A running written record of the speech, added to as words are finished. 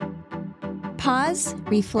Pause,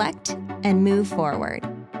 reflect, and move forward.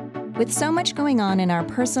 With so much going on in our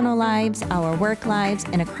personal lives, our work lives,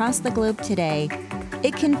 and across the globe today,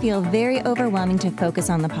 it can feel very overwhelming to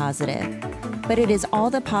focus on the positive. But it is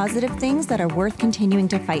all the positive things that are worth continuing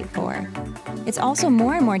to fight for. It's also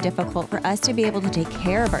more and more difficult for us to be able to take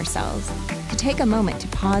care of ourselves, to take a moment to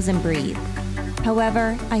pause and breathe.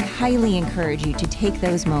 However, I highly encourage you to take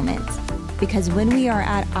those moments, because when we are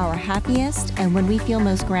at our happiest and when we feel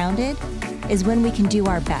most grounded is when we can do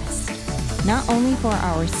our best, not only for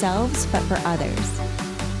ourselves, but for others.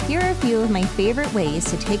 Here are a few of my favorite ways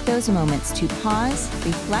to take those moments to pause,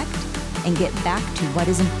 reflect, and get back to what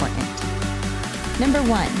is important. Number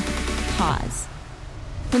 1, pause.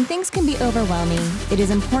 When things can be overwhelming, it is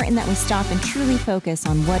important that we stop and truly focus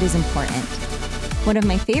on what is important. One of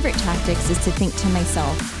my favorite tactics is to think to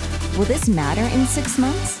myself, will this matter in 6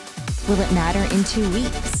 months? Will it matter in 2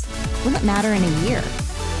 weeks? Will it matter in a year?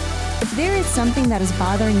 If there is something that is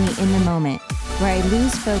bothering me in the moment, where I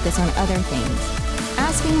lose focus on other things,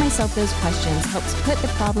 asking myself those questions helps put the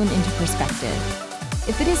problem into perspective.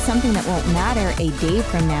 If it is something that won't matter a day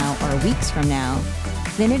from now or weeks from now,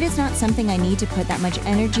 then it is not something I need to put that much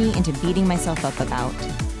energy into beating myself up about.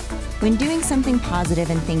 When doing something positive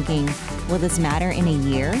and thinking, will this matter in a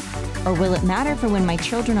year? Or will it matter for when my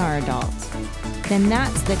children are adults? Then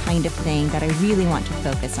that's the kind of thing that I really want to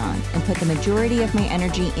focus on and put the majority of my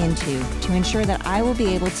energy into to ensure that I will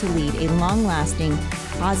be able to lead a long-lasting,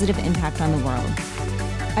 positive impact on the world.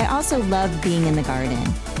 I also love being in the garden.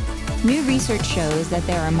 New research shows that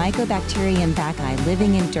there are mycobacterium bacilli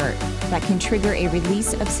living in dirt that can trigger a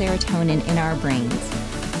release of serotonin in our brains.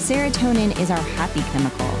 Serotonin is our happy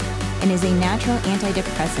chemical and is a natural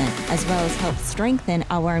antidepressant, as well as helps strengthen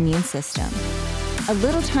our immune system. A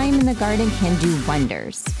little time in the garden can do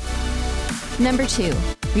wonders. Number 2,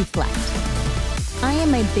 reflect. I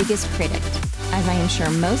am my biggest critic, as I am sure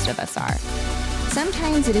most of us are.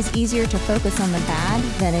 Sometimes it is easier to focus on the bad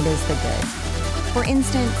than it is the good. For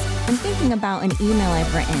instance, I'm thinking about an email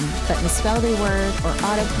I've written, but misspelled a word or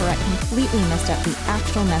autocorrect completely messed up the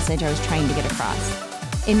actual message I was trying to get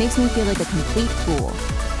across. It makes me feel like a complete fool,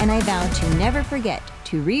 and I vow to never forget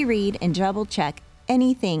to reread and double-check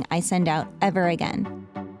anything I send out ever again.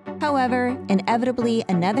 However, inevitably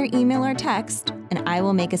another email or text, and I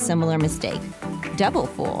will make a similar mistake. Double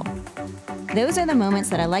fool. Those are the moments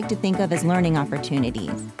that I like to think of as learning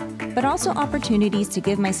opportunities, but also opportunities to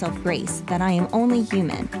give myself grace that I am only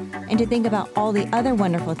human, and to think about all the other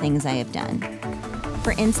wonderful things I have done.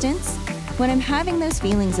 For instance, when I'm having those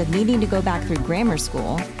feelings of needing to go back through grammar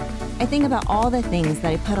school, I think about all the things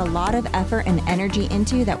that I put a lot of effort and energy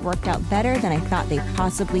into that worked out better than I thought they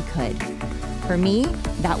possibly could. For me,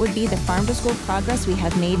 that would be the farm-to-school progress we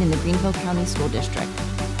have made in the Greenville County School District.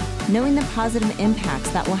 Knowing the positive impacts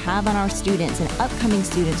that will have on our students and upcoming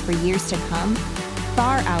students for years to come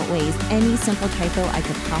far outweighs any simple typo I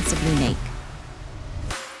could possibly make.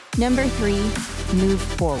 Number 3, move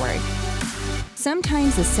forward.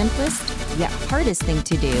 Sometimes the simplest, yet hardest thing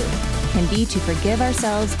to do can be to forgive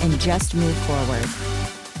ourselves and just move forward.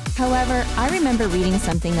 However, I remember reading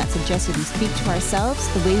something that suggested we speak to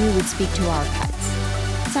ourselves the way we would speak to our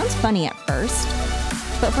pets. Sounds funny at first,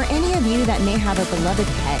 but for any of you that may have a beloved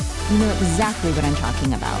pet, you know exactly what I'm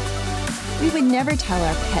talking about. We would never tell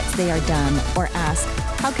our pets they are dumb or ask,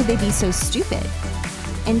 how could they be so stupid?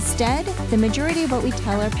 Instead, the majority of what we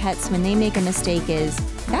tell our pets when they make a mistake is,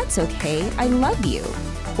 that's okay, I love you.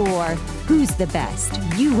 Or, who's the best?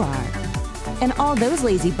 You are. And all those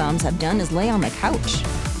lazy bums have done is lay on the couch.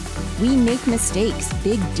 We make mistakes,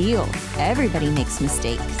 big deal. Everybody makes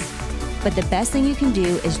mistakes. But the best thing you can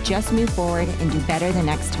do is just move forward and do better the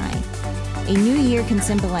next time. A new year can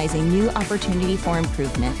symbolize a new opportunity for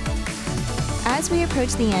improvement. As we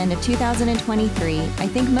approach the end of 2023, I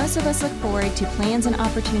think most of us look forward to plans and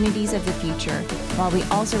opportunities of the future, while we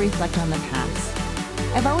also reflect on the past.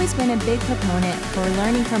 I've always been a big proponent for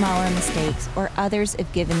learning from our mistakes or others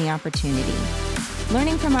if given the opportunity.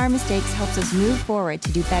 Learning from our mistakes helps us move forward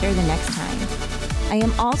to do better the next time. I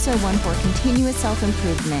am also one for continuous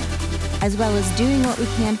self-improvement, as well as doing what we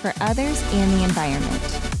can for others and the environment.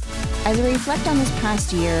 As I reflect on this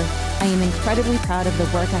past year, I am incredibly proud of the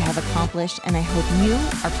work I have accomplished, and I hope you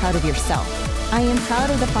are proud of yourself. I am proud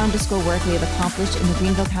of the farm-to-school work we have accomplished in the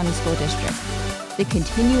Greenville County School District, the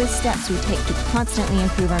continuous steps we take to constantly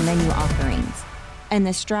improve our menu offerings, and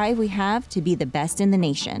the strive we have to be the best in the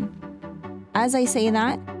nation. As I say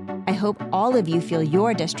that, I hope all of you feel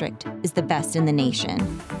your district is the best in the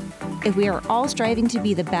nation. If we are all striving to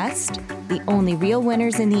be the best, the only real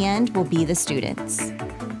winners in the end will be the students.